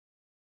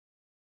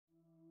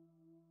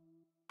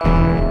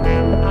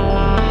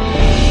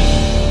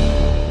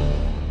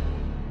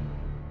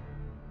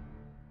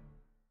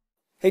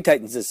Hey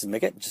Titans, this is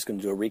Mickett. Just going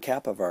to do a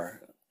recap of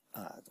our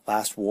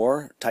last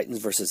war, Titans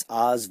versus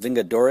Oz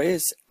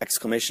Vingadores,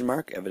 exclamation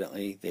mark.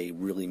 Evidently they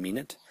really mean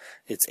it.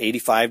 It's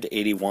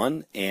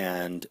 85-81,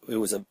 and it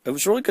was a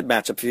really good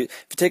matchup. If you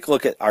take a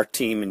look at our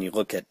team and you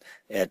look at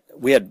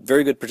we had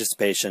very good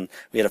participation.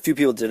 We had a few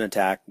people that didn't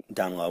attack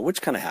down low,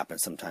 which kind of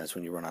happens sometimes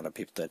when you run out of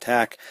people to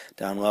attack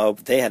down low.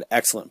 But they had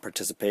excellent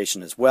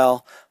participation as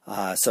well.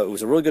 So it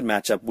was a really good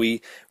matchup.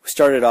 We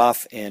started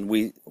off and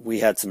we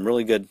had some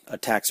really good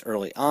attacks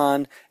early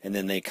on, and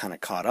then they kind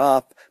of caught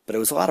up. But it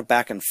was a lot of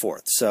back and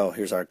forth. So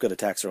here's our good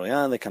attacks early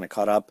on. They kind of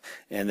caught up,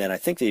 and then I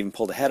think they even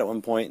pulled ahead at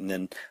one point, and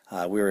then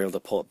we were able to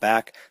pull it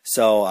back.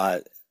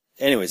 So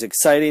anyways,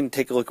 exciting.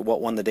 Take a look at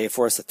what won the day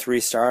for us. The 3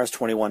 stars,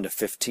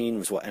 21-15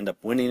 was what ended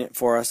up winning it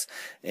for us.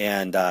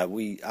 And I'm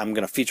going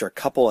to feature a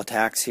couple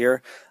attacks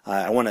here.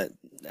 I want to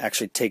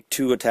actually take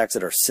 2 attacks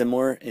that are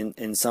similar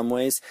in some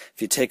ways.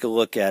 If you take a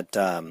look at,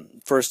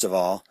 first of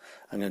all,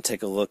 I'm going to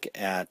take a look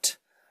at,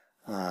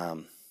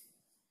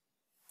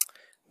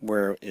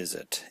 where is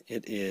it?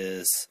 It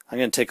is, I'm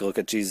going to take a look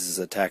at Jesus'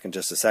 attack in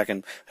just a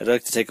second. I'd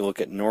like to take a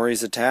look at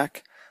Nori's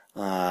attack.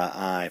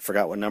 I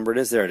forgot what number it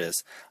is. There it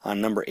is,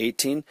 on number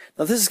 18.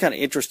 Now this is kind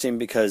of interesting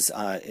because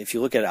if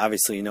you look at it,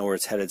 obviously you know where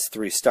it's headed. It's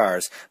 3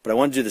 stars. But I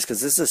want to do this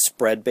because this is a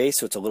spread base,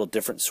 so it's a little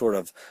different sort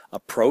of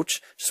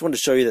approach. Just wanted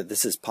to show you that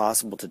this is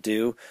possible to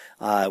do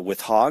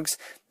with hogs,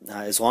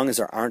 as long as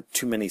there aren't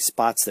too many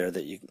spots there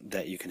that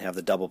you can have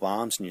the double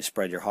bombs and you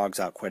spread your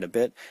hogs out quite a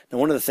bit. Now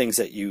one of the things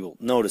that you'll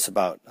notice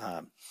about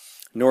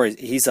Nori,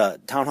 he's a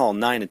Town Hall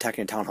 9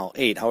 attacking Town Hall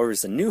 8. However,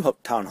 he's a new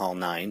Town Hall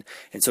 9,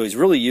 and so he's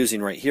really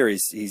using right here.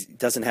 He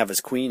doesn't have his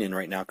queen in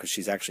right now because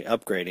she's actually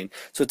upgrading.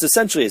 So it's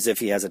essentially as if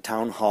he has a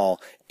Town Hall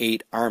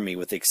 8 army,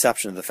 with the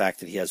exception of the fact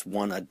that he has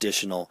 1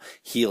 additional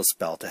heal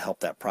spell to help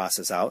that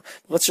process out.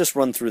 Let's just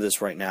run through this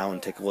right now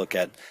and take a look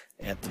at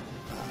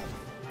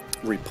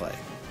replay.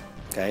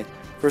 Okay.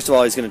 First of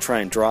all, he's going to try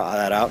and draw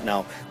that out.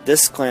 Now,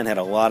 this clan had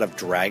a lot of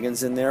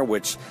dragons in there,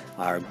 which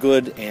are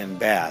good and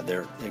bad.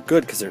 They're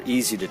good because they're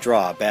easy to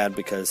draw, bad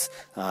because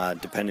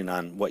depending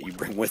on what you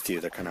bring with you,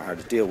 they're kind of hard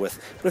to deal with.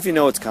 But if you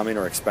know it's coming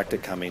or expect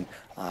it coming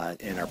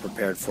and are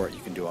prepared for it, you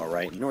can do all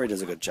right. Nori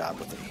does a good job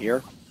with it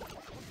here.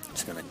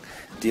 Just going to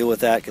deal with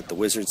that, get the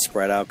wizards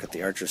spread out, get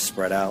the archers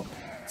spread out.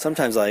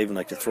 Sometimes I even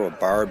like to throw a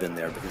barb in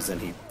there because then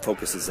he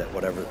focuses at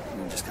whatever,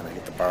 and just kind of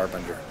get the barb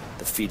under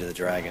the feet of the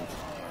dragon.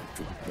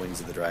 Wings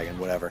of the dragon,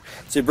 whatever.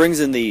 So he brings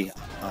in the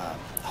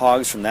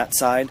hogs from that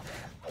side.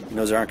 He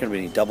knows there aren't going to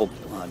be any double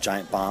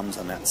giant bombs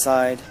on that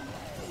side.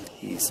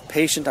 He's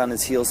patient on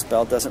his heal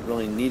spell, doesn't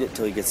really need it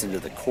till he gets into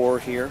the core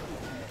here.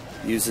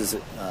 Uses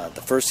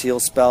the first heal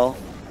spell.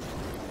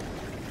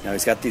 Now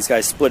he's got these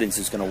guys splitting, so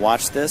he's going to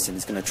watch this, and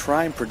he's going to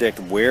try and predict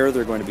where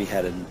they're going to be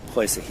headed and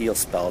place a heal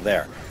spell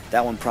there.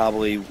 That one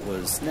probably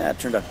was, it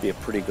turned out to be a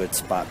pretty good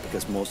spot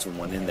because most of them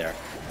went in there.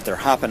 But they're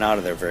hopping out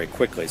of there very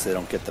quickly, so they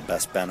don't get the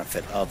best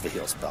benefit of the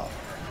heal spell.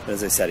 But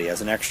as I said, he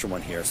has an extra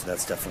one here, so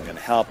that's definitely going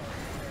to help.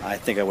 I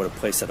think I would have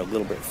placed that a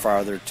little bit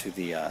farther to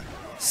the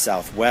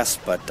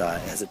southwest, but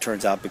as it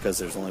turns out, because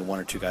there's only 1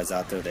 or 2 guys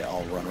out there, they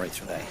all run right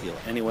through that heal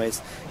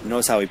anyways. You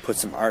notice how he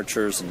puts some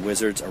archers and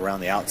wizards around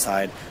the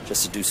outside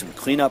just to do some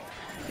cleanup.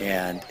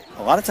 And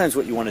a lot of times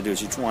what you want to do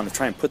is you want to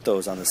try and put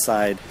those on the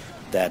side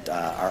that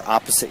are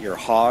opposite your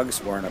hogs,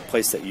 or in a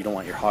place that you don't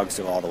want your hogs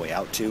to go all the way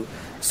out to,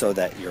 so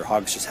that your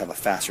hogs just have a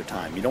faster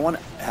time. You don't want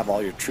to have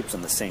all your troops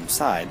on the same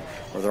side,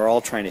 or they're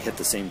all trying to hit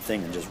the same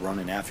thing and just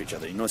running after each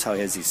other. You notice how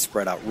he has these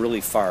spread out really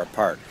far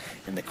apart,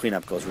 and the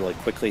cleanup goes really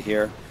quickly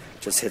here.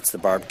 Just hits the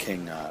Barb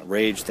King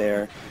Rage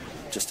there,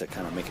 just to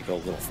kind of make it go a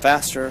little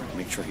faster,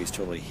 make sure he's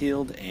totally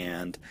healed,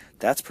 and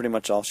that's pretty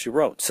much all she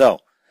wrote. So,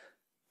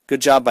 good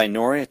job by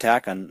Nori,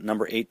 attack on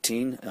number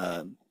 18,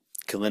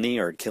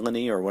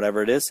 Kilini or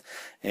whatever it is,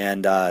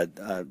 and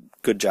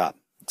good job.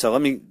 So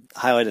let me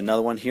highlight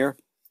another one here.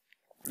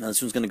 Now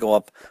this one's going to go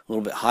up a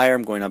little bit higher.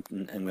 I'm going up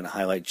and I'm going to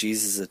highlight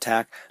Jesus'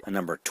 attack on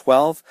number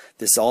 12.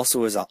 This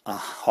also is a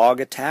hog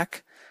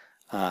attack.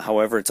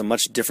 However, it's a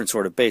much different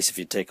sort of base if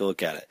you take a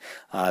look at it.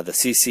 The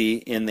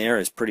CC in there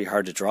is pretty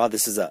hard to draw.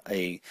 This is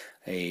a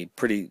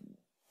pretty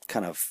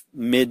kind of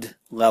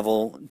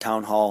mid-level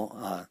Town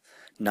Hall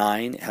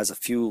 9. It has a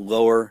few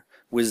lower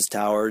Wiz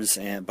Towers,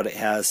 but it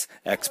has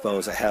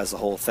expos, it has the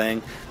whole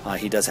thing.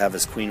 He does have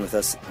his queen with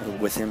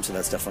him, so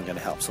that's definitely going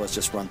to help. So let's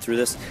just run through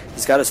this.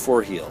 He's got his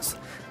 4 heals.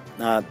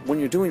 When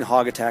you're doing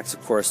hog attacks,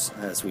 of course,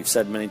 as we've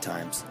said many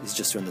times, he's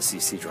just doing the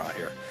CC draw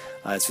here.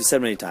 As we've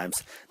said many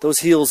times, those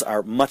heals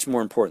are much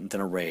more important than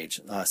a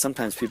rage.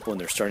 Sometimes people, when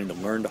they're starting to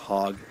learn to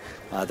hog,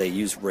 they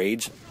use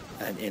rage,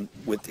 and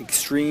with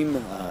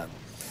extreme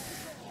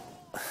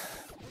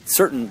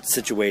certain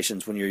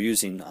situations when you're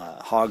using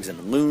hogs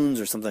and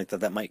loons or something like that,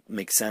 that might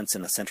make sense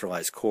in a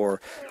centralized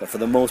core, but for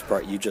the most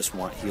part you just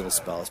want heal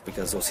spells,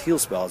 because those heal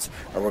spells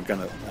are what are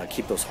going to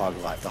keep those hogs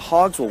alive. The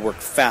hogs will work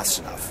fast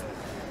enough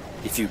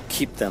if you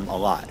keep them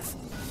alive.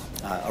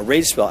 A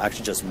rage spell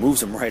actually just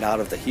moves them right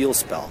out of the heal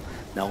spell.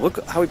 Now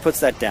look how he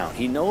puts that down.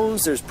 He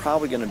knows there's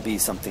probably going to be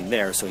something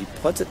there, so he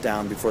puts it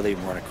down before they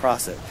even run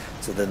across it,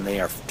 so then they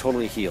are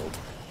totally healed.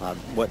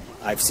 What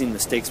I've seen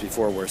mistakes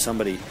before where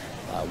somebody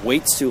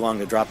waits too long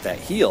to drop that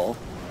heal,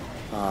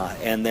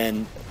 and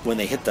then when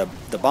they hit the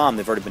bomb,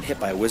 they've already been hit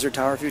by a wizard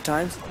tower a few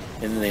times,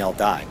 and then they all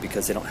die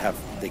because they don't have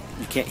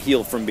you can't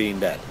heal from being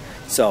dead.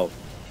 So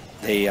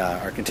they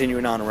are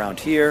continuing on around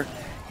here.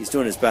 He's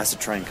doing his best to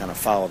try and kind of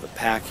follow the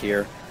pack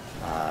here.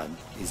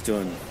 He's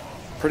doing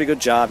a pretty good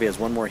job. He has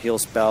one more heal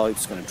spell.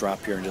 He's going to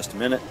drop here in just a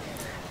minute.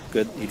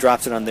 Good. He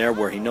drops it on there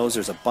where he knows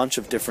there's a bunch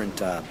of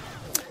different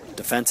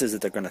defenses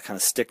that they're going to kind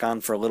of stick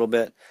on for a little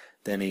bit.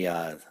 Then he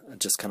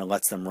just kind of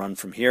lets them run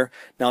from here.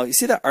 Now, you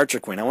see that Archer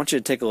Queen? I want you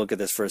to take a look at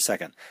this for a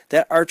second.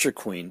 That Archer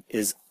Queen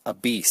is a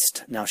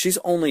beast. Now, she's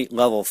only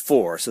level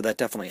 4, so that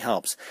definitely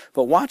helps.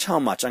 But watch how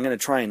much. I'm going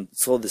to try and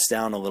slow this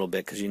down a little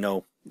bit because you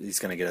know he's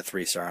going to get a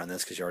 3-star on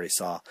this because you already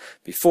saw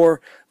before.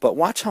 But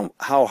watch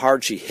how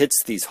hard she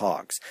hits these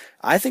hogs.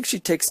 I think she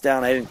takes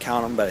down, I didn't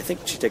count them, but I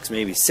think she takes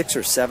maybe 6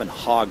 or 7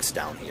 hogs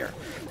down here.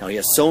 Now, he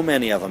has so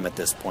many of them at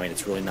this point,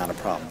 it's really not a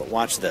problem. But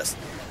watch this.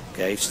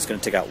 Okay, she's going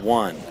to take out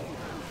 1.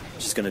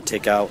 She's going to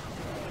take out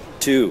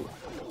 2.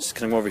 She's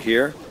coming over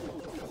here.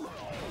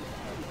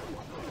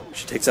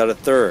 She takes out a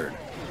 3rd.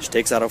 She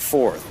takes out a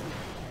 4th.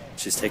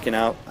 She's taking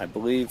out, I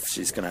believe,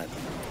 she's going to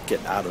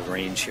get out of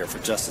range here for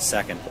just a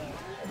second.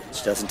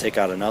 She doesn't take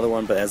out another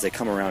one, but as they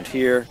come around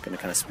here, going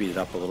to kind of speed it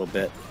up a little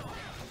bit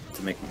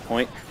to make the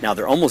point. Now,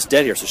 they're almost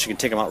dead here, so she can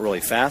take them out really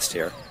fast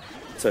here.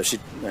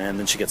 And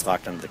then she gets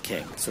locked onto the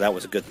king. So that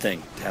was a good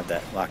thing to have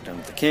that locked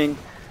onto the king.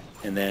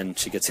 And then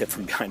she gets hit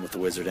from behind with the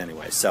wizard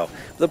anyway. So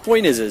the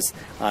point is if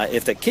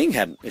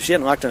she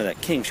hadn't locked onto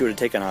that king, she would have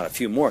taken out a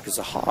few more because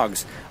the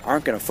hogs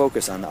aren't going to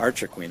focus on the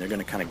Archer Queen. They're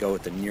going to kind of go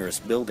with the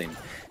nearest building.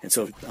 And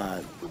so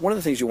one of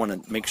the things you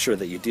want to make sure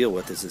that you deal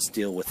with is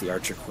deal with the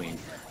Archer Queen,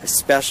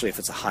 especially if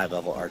it's a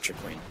high-level Archer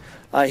Queen.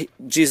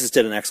 Jesus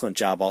did an excellent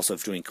job also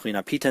of doing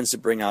cleanup. He tends to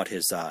bring out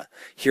his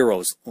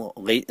heroes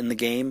late in the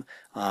game,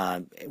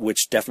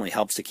 which definitely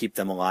helps to keep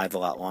them alive a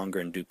lot longer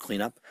and do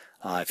cleanup.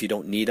 If you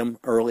don't need them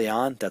early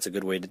on, that's a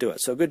good way to do it.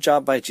 So good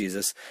job by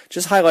Jesus.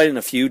 Just highlighting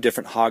a few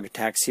different hog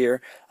attacks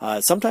here.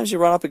 Sometimes you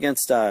run up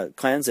against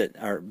clans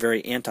that are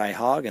very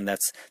anti-hog, and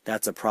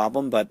that's a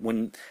problem. But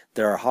when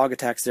there are hog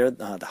attacks there,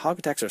 the hog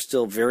attacks are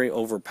still very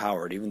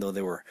overpowered, even though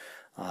they were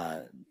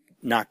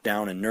knocked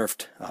down and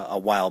nerfed a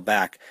while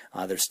back.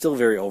 They're still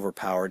very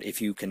overpowered if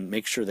you can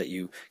make sure that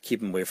you keep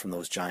them away from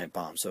those giant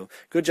bombs. So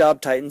good job,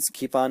 Titans.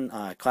 Keep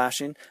on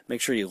clashing. Make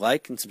sure you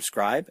like and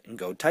subscribe, and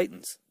go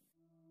Titans.